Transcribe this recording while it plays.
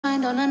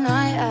mind on a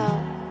night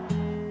out.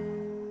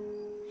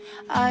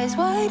 Eyes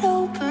wide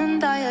open,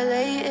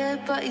 dilated,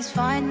 but he's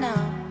fine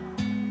now.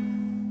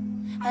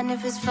 And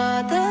if his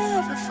father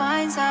ever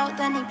finds out,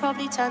 then he'd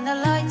probably turn the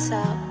lights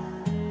out.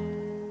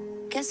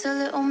 Gets a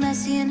little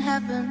messy in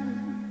heaven,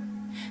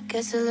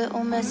 gets a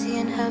little messy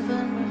in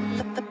heaven.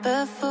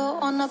 Barefoot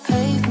on the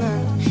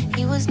pavement,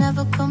 he was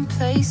never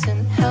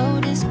complacent.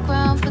 Held his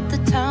ground for the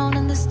town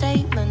and the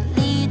statement.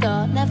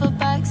 Leader, never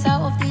backs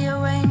out of the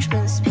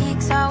arrangement.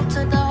 Speaks out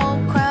to the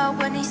whole crowd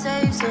when he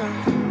saves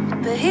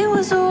them. But he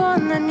was the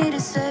one that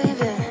needed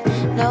saving.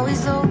 Now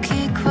he's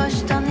low-key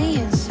crushed on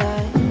the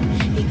inside.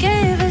 He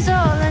gave his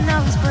all and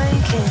now he's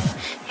breaking.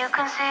 You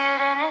can see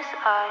it in his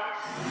eyes.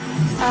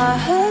 I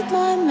heard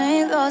my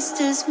mate lost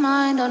his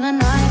mind on a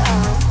night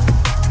out.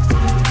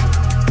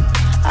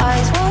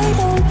 Eyes wide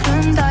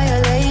open,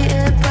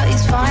 dilated, but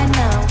he's fine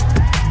now.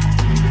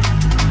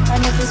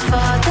 And if his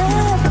father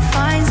ever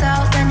finds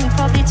out, then he'd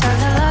probably turn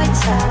the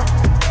lights out.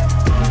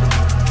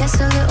 Gets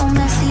a little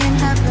messy in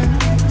heaven,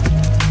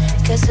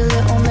 gets a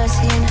little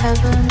messy in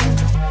heaven.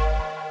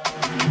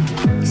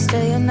 He's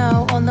staying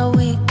out on the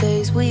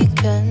weekdays,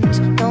 weekends.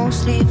 No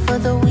sleep for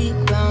the week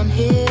round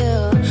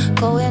here.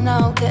 Going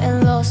out,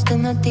 getting lost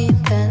in the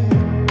deep end.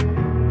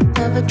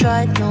 Never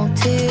tried, no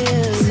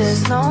tears. He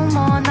says no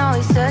more, now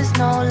he says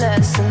no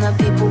less. And the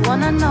people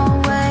wanna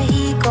know where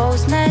he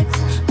goes next.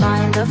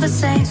 Mind of a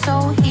saint,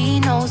 so he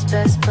knows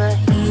best. But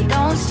he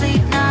don't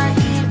sleep, nah,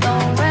 he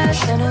don't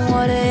rest. Turning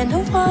water into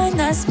wine,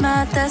 that's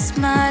mad, that's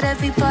mad.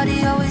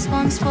 Everybody always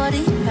wants what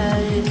he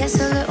had. Gets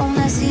a little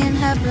messy in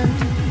heaven,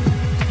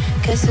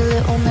 gets a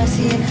little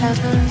messy in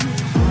heaven.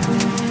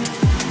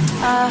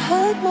 I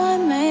heard my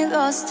mate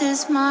lost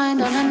his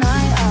mind on a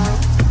night out.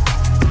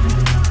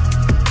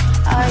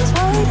 Eyes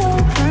wide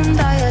open,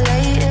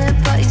 dilated,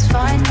 but he's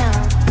fine now.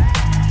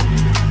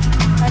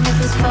 And if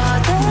his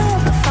father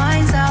ever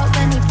finds out,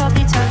 then he'd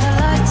probably turn the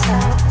lights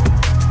out.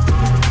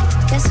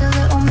 Gets a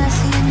little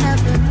messy in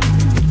heaven,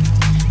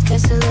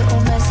 gets a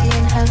little messy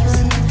in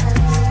heaven.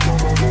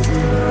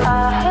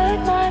 I heard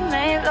my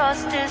mate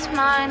lost his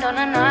mind on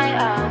a night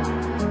out.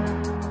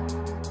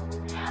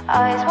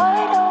 Eyes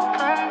wide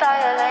open,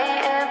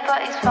 dilated, but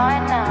he's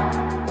fine now.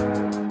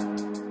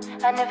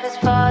 And if his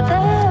father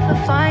ever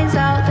finds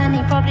out, then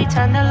he'd probably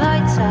turn the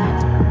lights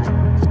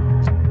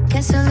out.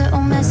 Gets a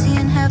little messy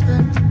in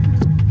heaven,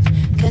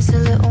 gets a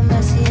little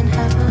messy in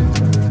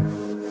heaven.